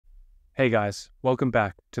Hey guys, welcome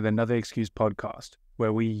back to the Another Excuse podcast,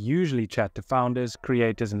 where we usually chat to founders,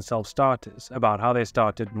 creators, and self-starters about how they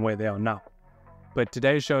started and where they are now. But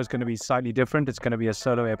today's show is going to be slightly different. It's going to be a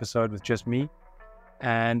solo episode with just me,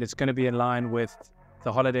 and it's going to be in line with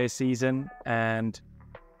the holiday season and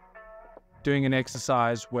doing an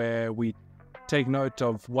exercise where we take note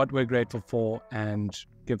of what we're grateful for and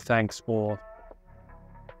give thanks for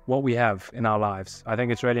what we have in our lives. I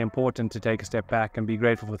think it's really important to take a step back and be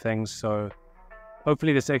grateful for things. So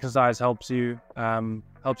hopefully this exercise helps you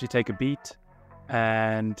take a beat,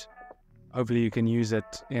 and hopefully you can use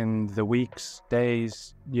it in the weeks,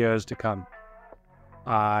 days, years to come.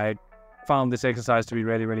 I found this exercise to be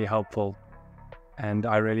really, really helpful, and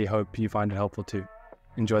I really hope you find it helpful too.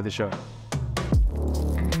 Enjoy the show.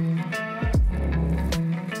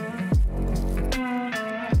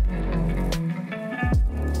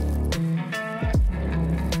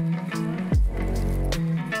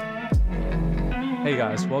 Hey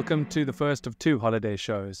guys, welcome to the first of two holiday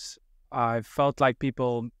shows. I felt like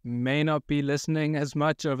people may not be listening as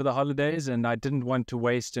much over the holidays, and I didn't want to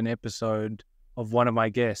waste an episode of one of my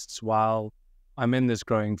guests while I'm in this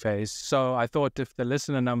growing phase. So I thought if the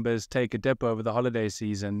listener numbers take a dip over the holiday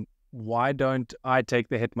season, why don't I take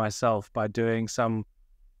the hit myself by doing some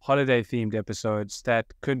holiday themed episodes that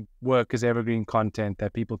could work as evergreen content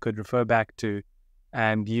that people could refer back to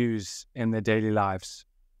and use in their daily lives.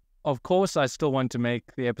 Of course, I still want to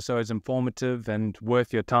make the episodes informative and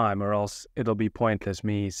worth your time, or else it'll be pointless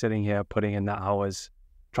me sitting here putting in the hours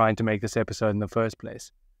trying to make this episode in the first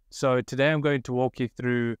place. So today I'm going to walk you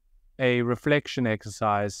through a reflection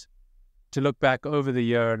exercise to look back over the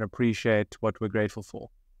year and appreciate what we're grateful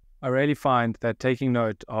for. I really find that taking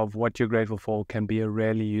note of what you're grateful for can be a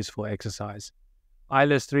really useful exercise. I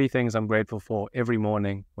list 3 things I'm grateful for every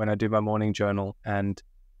morning when I do my morning journal, and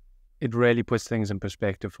it really puts things in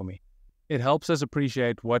perspective for me. It helps us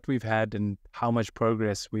appreciate what we've had and how much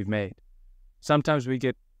progress we've made. Sometimes we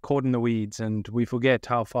get caught in the weeds and we forget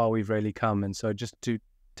how far we've really come. And so just to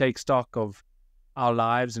take stock of our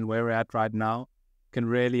lives and where we're at right now can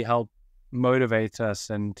really help motivate us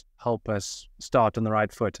and help us start on the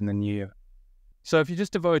right foot in the new year. So if you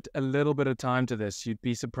just devote a little bit of time to this, you'd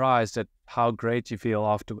be surprised at how great you feel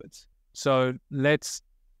afterwards. So let's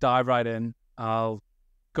dive right in. I'll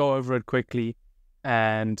go over it quickly,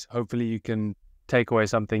 and hopefully you can take away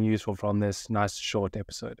something useful from this nice short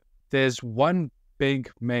episode. There's one big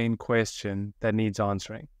main question that needs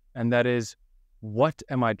answering, and that is, what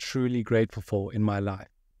am I truly grateful for in my life?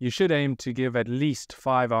 You should aim to give at least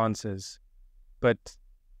 5 answers, but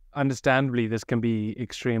understandably this can be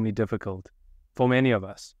extremely difficult for many of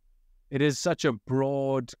us. It is such a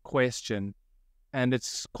broad question, and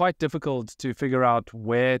it's quite difficult to figure out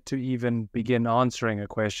where to even begin answering a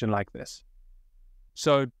question like this.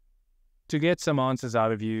 So to get some answers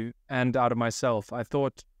out of you and out of myself, I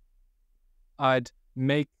thought I'd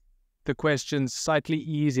make the questions slightly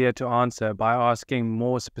easier to answer by asking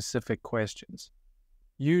more specific questions.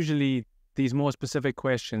 Usually, these more specific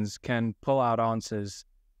questions can pull out answers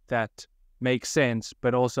that make sense,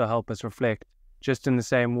 but also help us reflect just in the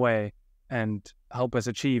same way and help us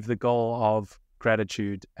achieve the goal of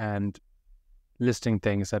gratitude and listing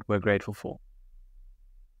things that we're grateful for.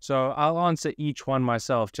 So I'll answer each one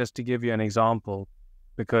myself just to give you an example,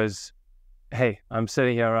 because, hey, I'm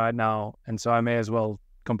sitting here right now, and so I may as well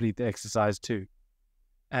complete the exercise too.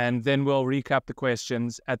 And then we'll recap the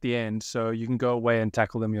questions at the end so you can go away and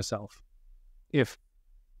tackle them yourself, if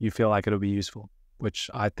you feel like it'll be useful, which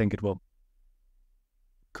I think it will.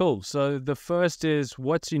 Cool. So the first is,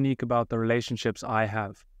 what's unique about the relationships I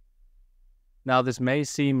have? Now, this may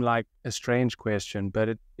seem like a strange question, but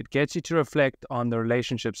it gets you to reflect on the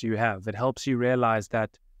relationships you have. It helps you realize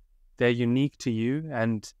that they're unique to you,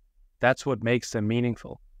 and that's what makes them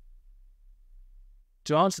meaningful.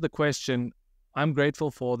 To answer the question, I'm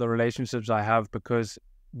grateful for the relationships I have because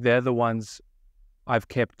they're the ones I've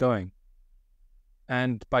kept going.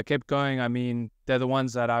 And by kept going, I mean they're the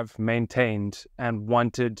ones that I've maintained and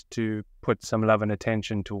wanted to put some love and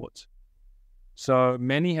attention towards. So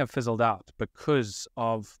many have fizzled out because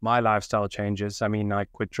of my lifestyle changes. I mean, I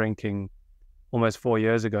quit drinking almost 4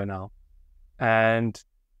 years ago now. And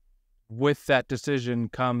with that decision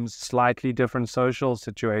comes slightly different social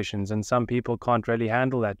situations, and some people can't really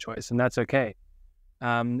handle that choice, and that's okay.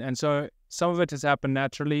 And so some of it has happened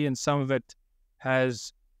naturally, and some of it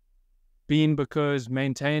has been because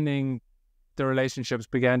maintaining the relationships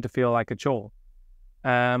began to feel like a chore.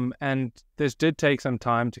 And this did take some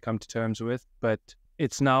time to come to terms with, but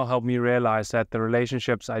it's now helped me realize that the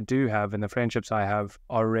relationships I do have and the friendships I have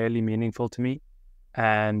are really meaningful to me,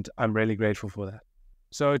 and I'm really grateful for that.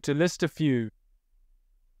 So to list a few,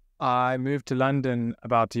 I moved to London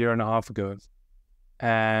about a year and a half ago.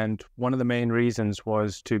 And one of the main reasons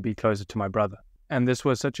was to be closer to my brother. And this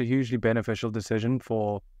was such a hugely beneficial decision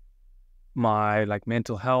for my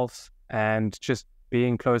mental health and just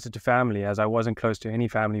being closer to family, as I wasn't close to any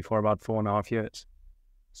family for about 4.5 years.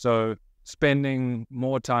 So spending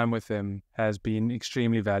more time with them has been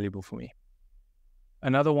extremely valuable for me.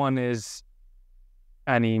 Another one is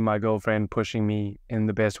Annie, my girlfriend, pushing me in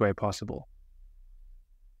the best way possible.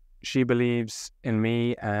 She believes in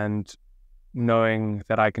me and knowing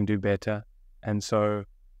that I can do better. And so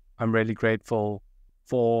I'm really grateful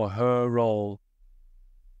for her role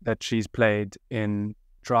that she's played in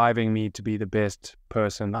driving me to be the best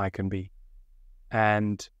person I can be.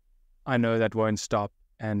 And I know that won't stop,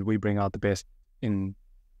 and we bring out the best in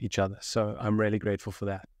each other. So I'm really grateful for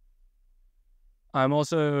that. I'm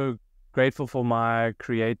also grateful for my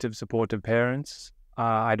creative, supportive parents.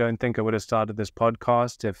 I don't think I would have started this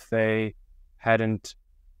podcast if they hadn't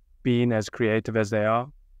been as creative as they are.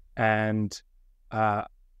 And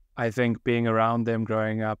I think being around them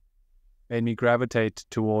growing up made me gravitate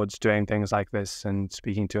towards doing things like this and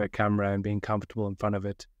speaking to a camera and being comfortable in front of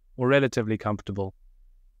it, or relatively comfortable.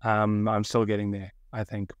 I'm still getting there, I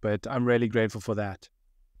think, but I'm really grateful for that.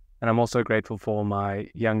 And I'm also grateful for my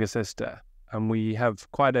younger sister. And we have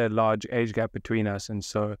quite a large age gap between us. And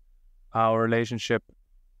so our relationship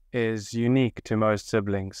is unique to most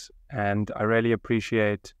siblings. And I really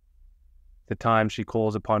appreciate the time she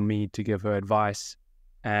calls upon me to give her advice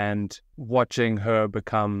and watching her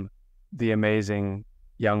become the amazing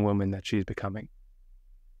young woman that she's becoming.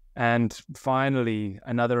 And finally,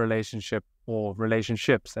 another relationship or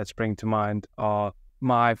relationships that spring to mind are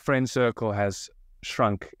my friend circle has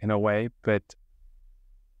shrunk in a way, but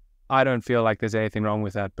I don't feel like there's anything wrong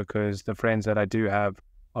with that because the friends that I do have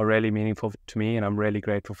are really meaningful to me and I'm really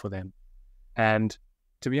grateful for them. And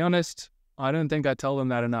to be honest, I don't think I tell them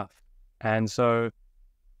that enough. And so,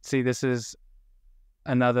 see, this is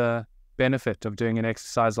another benefit of doing an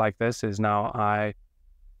exercise like this is now I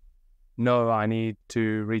know I need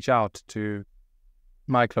to reach out to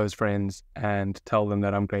my close friends and tell them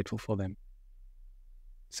that I'm grateful for them.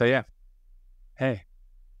 So yeah, hey,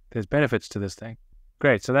 there's benefits to this thing.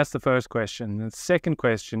 Great, so that's the first question. The second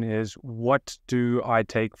question is, what do I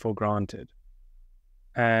take for granted?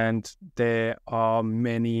 And there are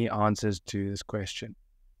many answers to this question.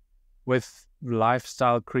 With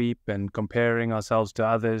lifestyle creep and comparing ourselves to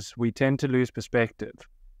others, we tend to lose perspective.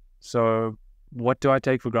 So what do I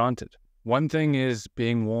take for granted? One thing is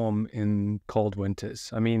being warm in cold winters.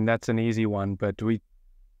 I mean, that's an easy one, but we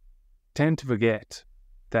tend to forget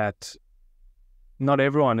that not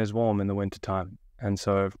everyone is warm in the wintertime. And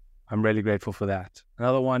so I'm really grateful for that.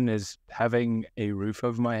 Another one is having a roof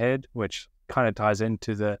over my head, which kind of ties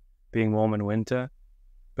into the being warm in winter.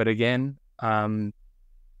 But again,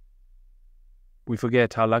 we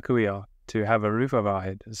forget how lucky we are to have a roof over our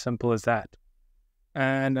head, as simple as that.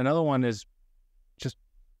 And another one is just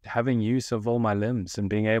having use of all my limbs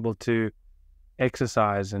and being able to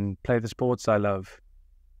exercise and play the sports I love.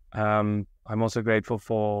 I'm also grateful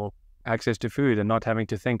for access to food and not having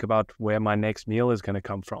to think about where my next meal is going to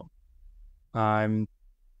come from. I'm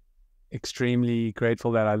extremely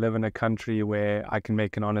grateful that I live in a country where I can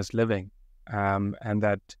make an honest living, and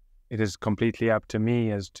that it is completely up to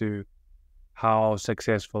me as to how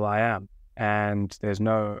successful I am. And there's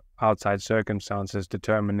no outside circumstances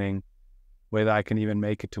determining whether I can even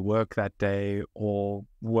make it to work that day or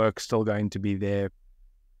work's still going to be there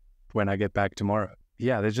when I get back tomorrow.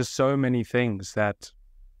 Yeah, there's just so many things that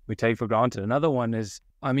we take for granted. Another one is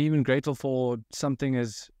I'm even grateful for something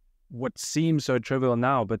as what seems so trivial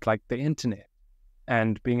now, but like the internet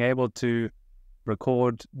and being able to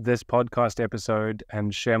record this podcast episode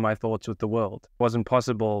and share my thoughts with the world. It wasn't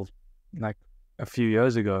possible like a few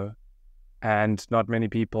years ago, and not many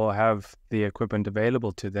people have the equipment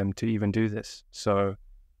available to them to even do this. So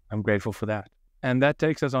I'm grateful for that. And that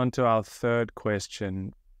takes us on to our third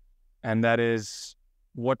question, and that is,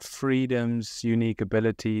 what freedoms, unique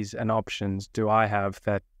abilities, and options do I have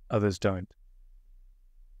that others don't?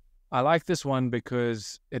 I like this one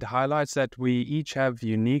because it highlights that we each have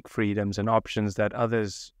unique freedoms and options that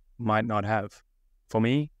others might not have. For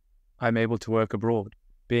me, I'm able to work abroad.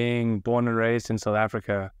 Being born and raised in South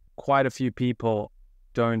Africa, quite a few people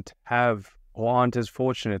don't have or aren't as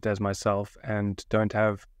fortunate as myself and don't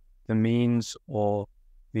have the means or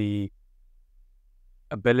the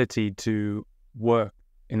ability to work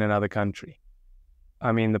in another country.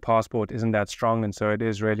 I mean, the passport isn't that strong, and so it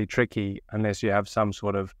is really tricky unless you have some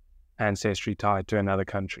sort of ancestry tied to another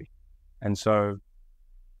country. And so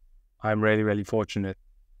I'm really, really fortunate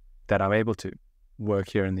that I'm able to work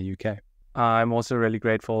here in the UK. I'm also really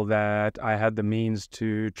grateful that I had the means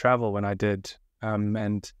to travel when I did.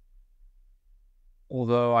 And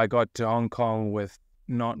although I got to Hong Kong with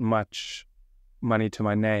not much money to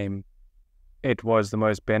my name, it was the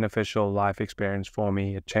most beneficial life experience for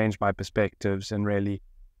me. It changed my perspectives and really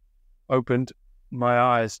opened my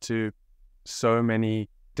eyes to so many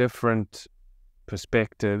different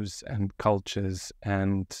perspectives and cultures,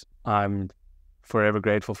 and I'm forever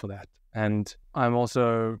grateful for that. And I'm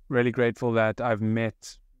also really grateful that I've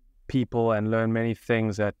met people and learned many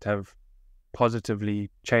things that have positively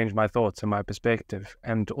changed my thoughts and my perspective,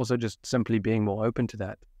 and also just simply being more open to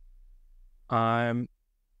that. I'm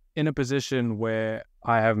in a position where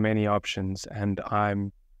I have many options, and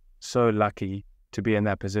I'm so lucky to be in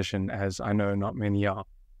that position, as I know not many are.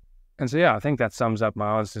 And so, yeah, I think that sums up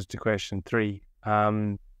my answers to question 3.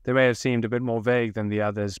 They may have seemed a bit more vague than the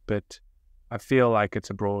others, but I feel like it's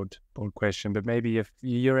a broad question. But maybe if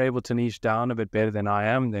you're able to niche down a bit better than I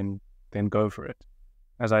am, then go for it.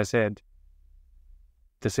 As I said,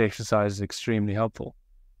 this exercise is extremely helpful.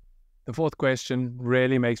 The 4th question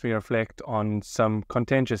really makes me reflect on some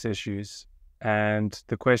contentious issues. And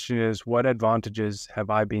the question is, what advantages have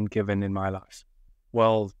I been given in my life?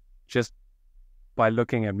 Well, just by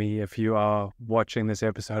looking at me, if you are watching this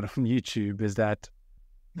episode on YouTube, is that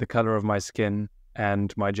the color of my skin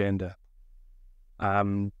and my gender.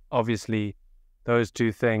 Obviously, those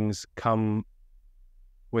 2 things come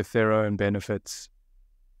with their own benefits,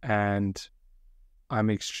 and I'm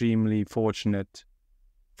extremely fortunate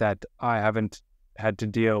that I haven't had to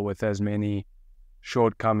deal with as many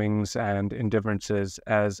shortcomings and indifferences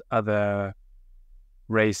as other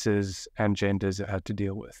races and genders have had to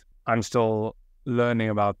deal with. I'm still learning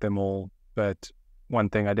about them all, but one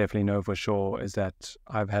thing I definitely know for sure is that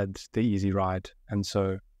I've had the easy ride, and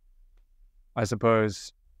so I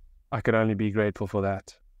suppose I could only be grateful for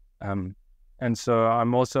that. And so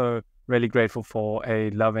I'm also really grateful for a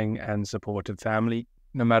loving and supportive family.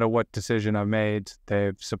 No matter what decision I've made,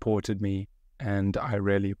 they've supported me, and I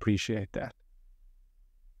really appreciate that.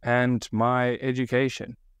 And my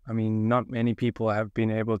education. I mean, not many people have been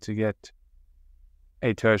able to get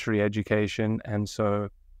a tertiary education, and so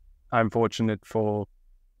I'm fortunate for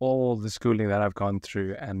all the schooling that I've gone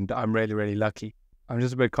through, and I'm really, really lucky. I'm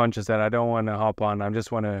just a bit conscious that I don't want to hop on. I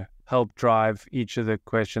just want to help drive each of the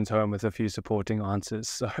questions home with a few supporting answers.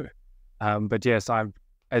 So, but yes,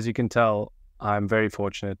 as you can tell, I'm very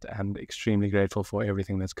fortunate and extremely grateful for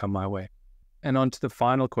everything that's come my way. And on to the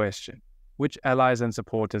final question. Which allies and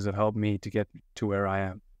supporters have helped me to get to where I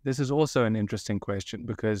am? This is also an interesting question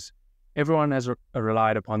because everyone has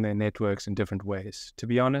relied upon their networks in different ways. To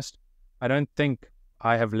be honest, I don't think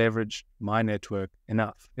I have leveraged my network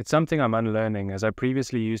enough. It's something I'm unlearning, as I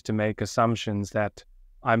previously used to make assumptions that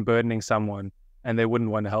I'm burdening someone and they wouldn't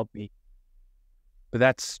want to help me. But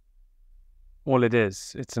that's all it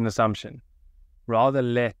is. It's an assumption. Rather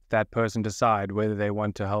let that person decide whether they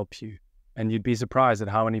want to help you. And you'd be surprised at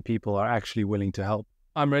how many people are actually willing to help.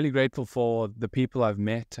 I'm really grateful for the people I've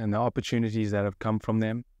met and the opportunities that have come from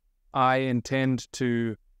them. I intend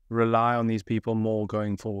to rely on these people more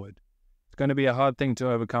going forward. It's going to be a hard thing to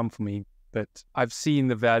overcome for me, but I've seen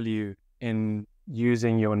the value in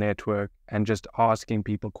using your network and just asking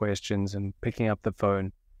people questions and picking up the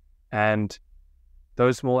phone. And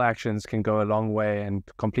those small actions can go a long way and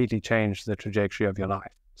completely change the trajectory of your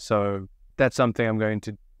life. So that's something I'm going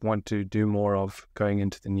to want to do more of going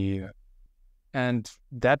into the new year. And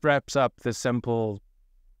that wraps up the simple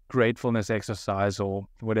gratefulness exercise, or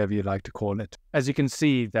whatever you like to call it. As you can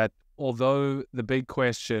see, that although the big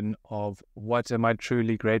question of what am I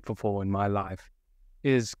truly grateful for in my life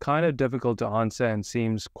is kind of difficult to answer and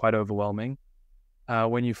seems quite overwhelming,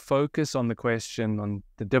 when you focus on the question, on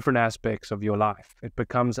the different aspects of your life, it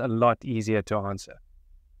becomes a lot easier to answer.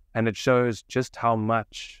 And it shows just how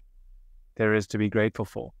much there is to be grateful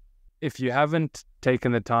for. If you haven't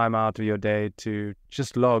taken the time out of your day to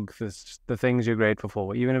just log the things you're grateful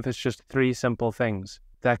for, even if it's just 3 simple things,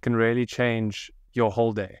 that can really change your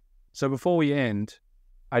whole day. So before we end,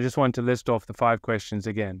 I just want to list off the 5 questions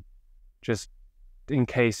again, just in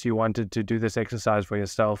case you wanted to do this exercise for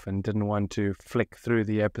yourself and didn't want to flick through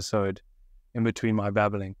the episode in between my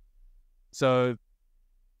babbling. So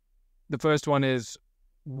the first one is,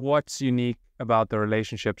 what's unique about the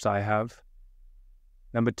relationships I have?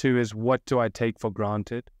 Number 2 is, what do I take for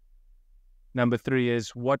granted? Number 3 is,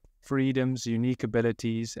 what freedoms, unique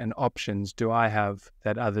abilities, and options do I have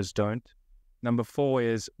that others don't? Number 4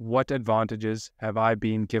 is, what advantages have I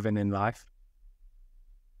been given in life?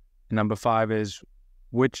 And number 5 is,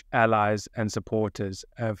 which allies and supporters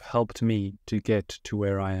have helped me to get to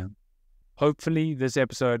where I am? Hopefully this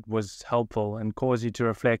episode was helpful and caused you to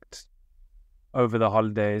reflect over the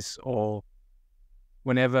holidays or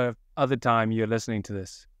whenever other time you're listening to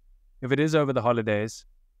this. If it is over the holidays,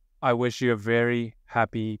 I wish you a very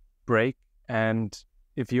happy break. And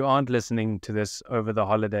if you aren't listening to this over the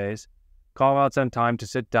holidays, carve out some time to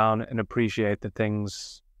sit down and appreciate the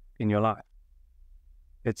things in your life.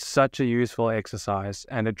 It's such a useful exercise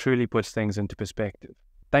and it truly puts things into perspective.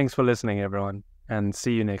 Thanks for listening, everyone, and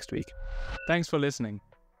see you next week. Thanks for listening.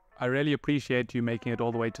 I really appreciate you making it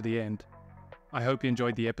all the way to the end. I hope you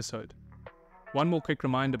enjoyed the episode. One more quick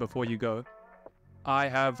reminder before you go. I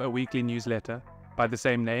have a weekly newsletter by the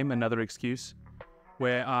same name, Another Excuse,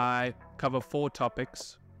 where I cover 4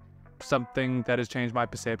 topics: something that has changed my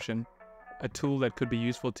perception, a tool that could be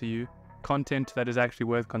useful to you, content that is actually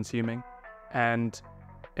worth consuming, and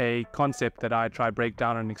a concept that I try break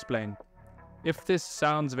down and explain. If this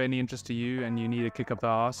sounds of any interest to you and you need a kick up the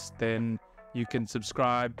arse, then you can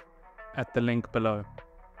subscribe at the link below.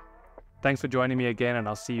 Thanks for joining me again, and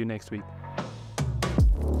I'll see you next week.